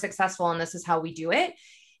how we're successful and this is how we do it.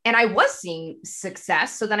 And I was seeing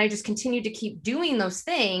success. So then I just continued to keep doing those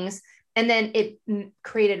things. And then it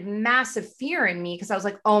created massive fear in me because I was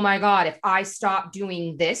like, oh my God, if I stop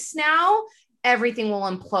doing this now, everything will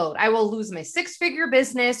implode. I will lose my 6-figure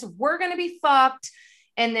business. We're going to be fucked.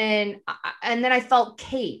 And then I felt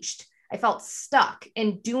caged. I felt stuck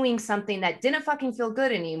in doing something that didn't fucking feel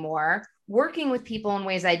good anymore, working with people in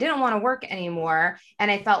ways I didn't want to work anymore.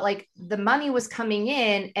 And I felt like the money was coming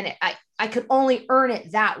in and I could only earn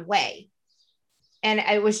it that way. And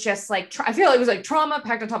it was just like, I feel like it was like trauma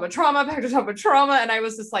packed on top of trauma, packed on top of trauma. And I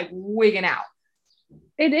was just like wigging out.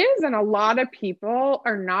 It is. And a lot of people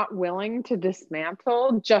are not willing to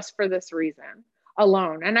dismantle just for this reason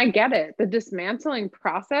alone. And I get it. The dismantling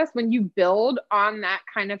process, when you build on that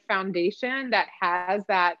kind of foundation that has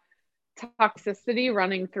that toxicity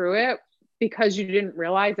running through it because you didn't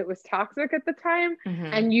realize it was toxic at the time,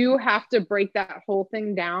 and you have to break that whole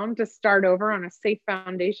thing down to start over on a safe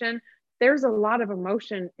foundation, there's a lot of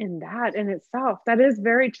emotion in that in itself. That is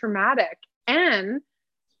very traumatic. And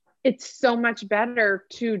it's so much better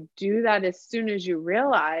to do that as soon as you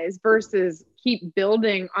realize versus keep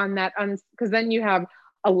building on that. Because then you have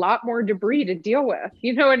a lot more debris to deal with.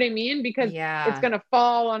 You know what I mean? Because it's going to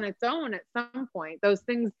fall on its own at some point. Those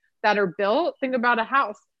things that are built, think about a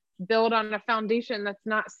house built on a foundation that's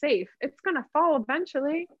not safe. It's going to fall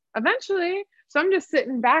eventually. So I'm just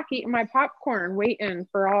sitting back eating my popcorn, waiting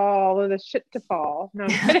for all of the shit to fall. No, I'm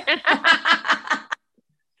kidding.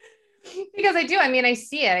 Because I do. I mean, I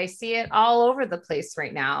see it all over the place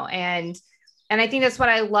right now. And I think that's what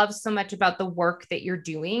I love so much about the work that you're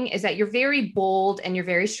doing is that you're very bold and you're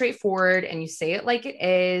very straightforward and you say it like it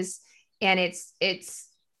is. And it's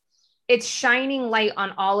shining light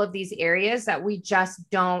on all of these areas that we just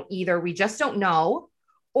don't know,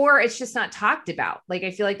 or it's just not talked about. Like,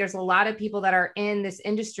 I feel like there's a lot of people that are in this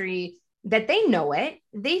industry that they know it,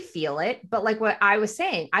 they feel it. But like what I was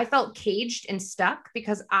saying, I felt caged and stuck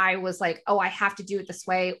because I was like, oh, I have to do it this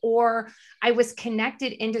way. Or I was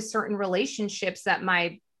connected into certain relationships that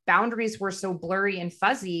my boundaries were so blurry and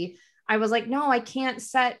fuzzy. I was like, no, I can't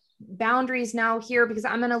set boundaries now here because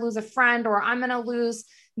I'm going to lose a friend, or I'm going to lose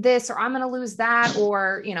this, or I'm going to lose that.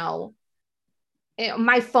 Or,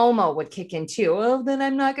 my FOMO would kick in too. Oh, then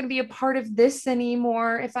I'm not going to be a part of this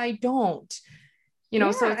anymore if I don't. So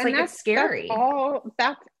it's like, it's scary.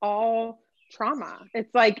 That's all trauma.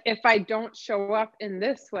 It's like, if I don't show up in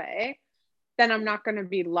this way, then I'm not going to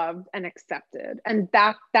be loved and accepted. And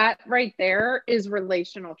that right there is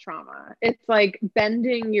relational trauma. It's like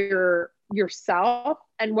bending yourself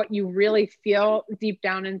and what you really feel deep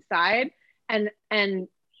down inside and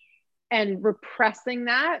repressing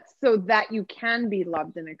that so that you can be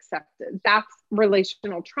loved and accepted. That's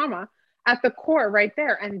relational trauma at the core right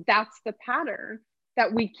there. And that's the pattern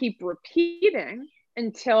that we keep repeating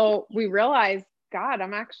until we realize, God,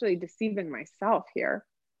 I'm actually deceiving myself here.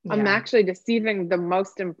 Yeah. I'm actually deceiving the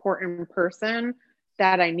most important person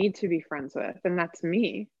that I need to be friends with. And that's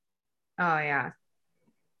me. Oh yeah.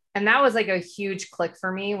 And that was like a huge click for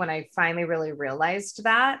me when I finally really realized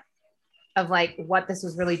that, of like what this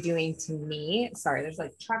was really doing to me. Sorry, there's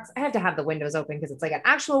like trucks. I have to have the windows open because it's like an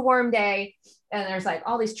actual warm day. And there's like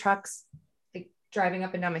all these trucks like driving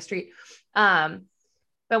up and down my street.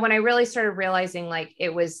 But when I really started realizing like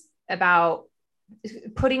it was about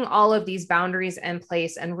putting all of these boundaries in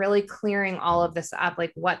place and really clearing all of this up,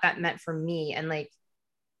 like what that meant for me, and like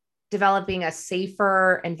developing a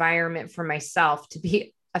safer environment for myself, to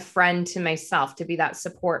be a friend to myself, to be that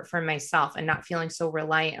support for myself and not feeling so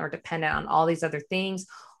reliant or dependent on all these other things,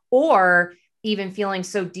 or even feeling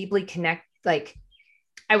so deeply connected. Like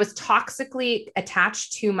I was toxically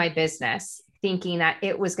attached to my business, thinking that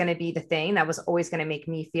it was going to be the thing that was always going to make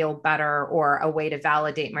me feel better, or a way to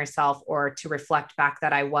validate myself, or to reflect back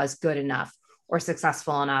that I was good enough or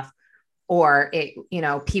successful enough, or it,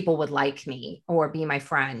 people would like me or be my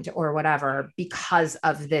friend or whatever, because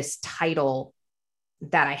of this title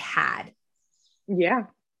that I had. Yeah.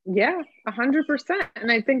 100%.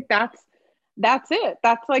 And I think that's it.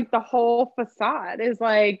 That's like the whole facade is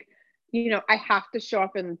like, I have to show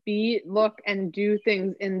up and look and do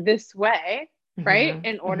things in this way, right?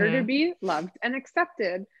 In order to be loved and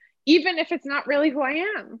accepted, even if it's not really who I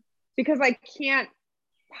am, because I can't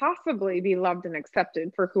possibly be loved and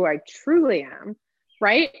accepted for who I truly am,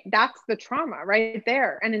 right? That's the trauma right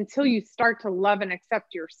there. And until you start to love and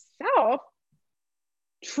accept yourself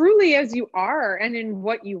truly as you are and in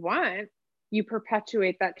what you want, you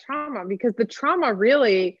perpetuate that trauma, because the trauma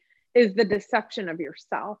really is the deception of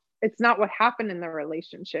yourself. It's not what happened in the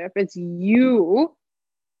relationship. It's you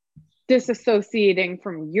disassociating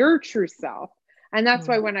from your true self. And that's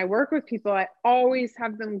why when I work with people, I always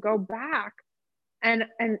have them go back and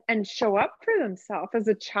show up for themselves as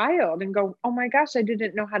a child and go, oh my gosh, I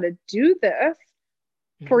didn't know how to do this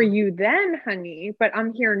for you then, honey, but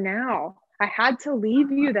I'm here now. I had to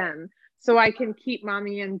leave you then so I can keep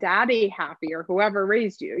mommy and daddy happy, or whoever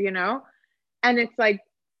raised you, you know? And it's like,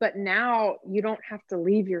 but now you don't have to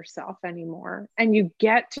leave yourself anymore, and you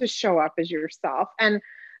get to show up as yourself. And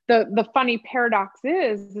the funny paradox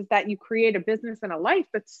is that you create a business and a life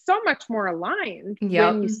that's so much more aligned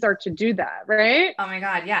when you start to do that, right? Oh my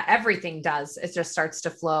God. Yeah. Everything does. It just starts to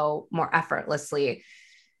flow more effortlessly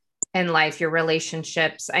in life, your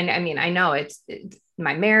relationships. I mean, I know it's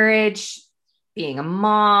my marriage, being a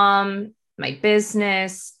mom, my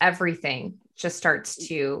business, everything just starts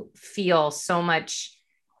to feel so much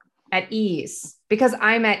at ease because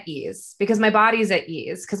I'm at ease, because my body's at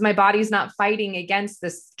ease, because my body's not fighting against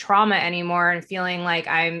this trauma anymore and feeling like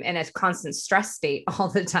I'm in a constant stress state all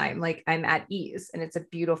the time. Like I'm at ease, and it's a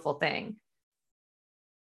beautiful thing.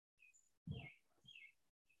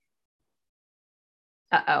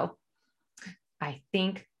 Uh-oh. I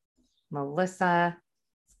think Melissa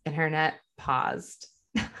internet paused.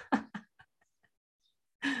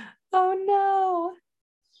 Oh no.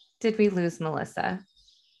 Did we lose Melissa?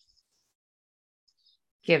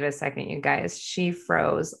 Give it a second, you guys. She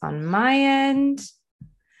froze on my end.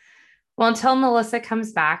 Well, until Melissa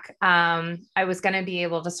comes back, I was going to be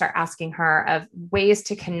able to start asking her of ways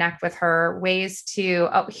to connect with her, ways to,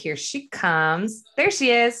 oh, here she comes. There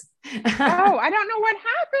she is. Oh, I don't know what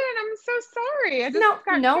happened. I'm so sorry. I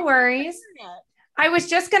just no worries. I was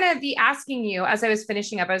just going to be asking you as I was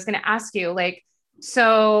finishing up, I was going to ask you, like,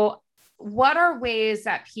 so what are ways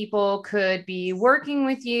that people could be working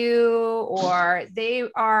with you, or they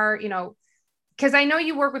are, you know, because I know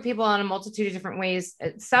you work with people in a multitude of different ways.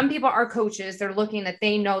 Some people are coaches. They're looking that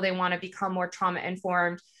they know they want to become more trauma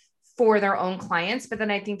informed for their own clients. But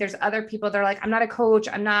then I think there's other people that are like, I'm not a coach.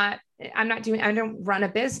 I don't run a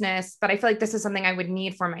business, but I feel like this is something I would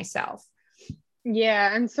need for myself.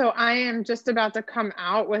 Yeah. And so I am just about to come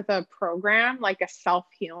out with a program, like a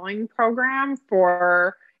self-healing program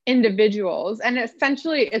for individuals. And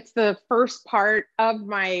essentially it's the first part of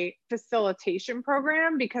my facilitation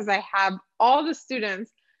program, because I have all the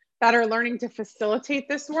students that are learning to facilitate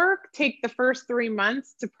this work take the first 3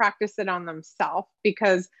 months to practice it on themselves,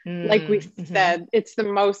 because like we said, it's the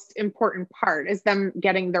most important part is them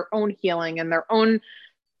getting their own healing and their own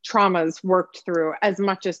traumas worked through as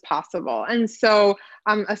much as possible. And so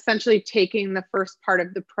I'm essentially taking the first part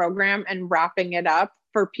of the program and wrapping it up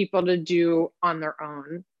for people to do on their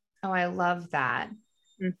own. Oh, I love that.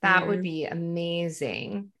 Mm-hmm. That would be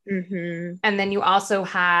amazing. Mm-hmm. And then you also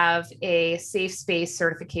have a safe space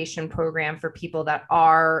certification program for people that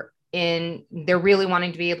they're really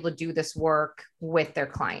wanting to be able to do this work with their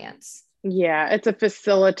clients. Yeah, it's a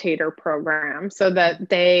facilitator program so that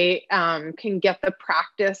they can get the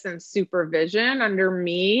practice and supervision under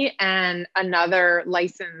me and another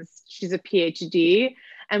licensed, she's a PhD,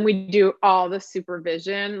 and we do all the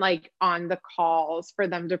supervision like on the calls for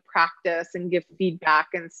them to practice and give feedback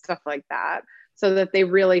and stuff like that, so that they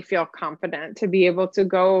really feel confident to be able to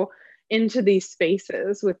go into these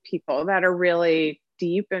spaces with people that are really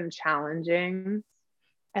deep and challenging.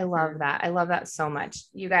 I love that. I love that so much.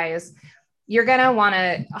 You guys, you're going to want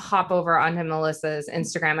to hop over onto Melissa's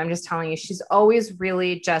Instagram. I'm just telling you, she's always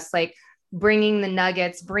really just like bringing the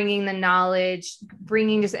nuggets, bringing the knowledge,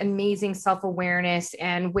 bringing just amazing self-awareness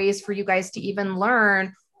and ways for you guys to even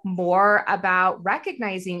learn more about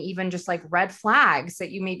recognizing even just like red flags that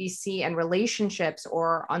you maybe see in relationships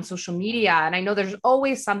or on social media. And I know there's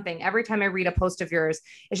always something every time I read a post of yours,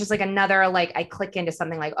 it's just like another, like I click into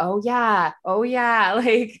something like, oh yeah,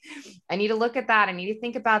 like I need to look at that. I need to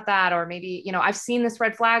think about that. Or maybe, you know, I've seen this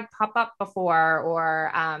red flag pop up before,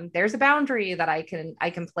 or there's a boundary that I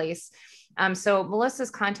can place. So Melissa's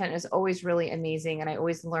content is always really amazing. And I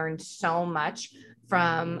always learn so much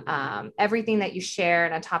from everything that you share.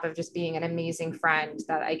 And on top of just being an amazing friend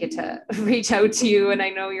that I get to reach out to you. And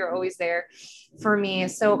I know you're always there for me.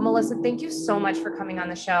 So Melissa, thank you so much for coming on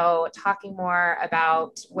the show, talking more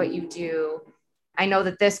about what you do. I know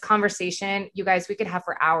that this conversation, you guys, we could have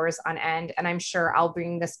for hours on end. And I'm sure I'll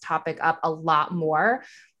bring this topic up a lot more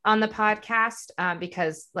on the podcast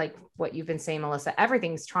because like what you've been saying, Melissa,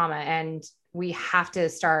 everything's trauma and we have to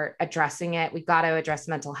start addressing it. We got to address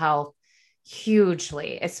mental health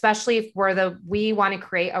hugely, especially if we want to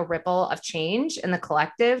create a ripple of change in the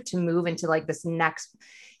collective to move into like this next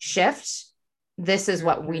shift. This is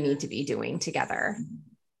what we need to be doing together.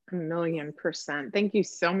 1,000,000%. Thank you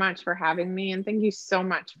so much for having me. And thank you so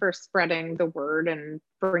much for spreading the word and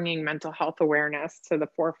bringing mental health awareness to the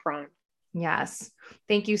forefront. Yes.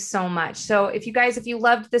 Thank you so much. So if you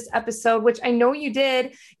loved this episode, which I know you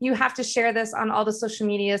did, you have to share this on all the social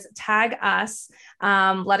medias, tag us,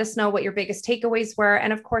 let us know what your biggest takeaways were.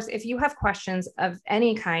 And of course, if you have questions of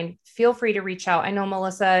any kind, feel free to reach out. I know,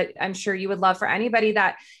 Melissa, I'm sure you would love for anybody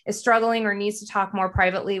that is struggling or needs to talk more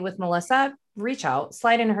privately with Melissa, reach out,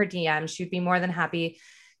 slide in her DM. She'd be more than happy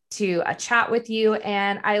to chat with you.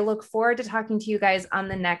 And I look forward to talking to you guys on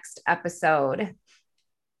the next episode.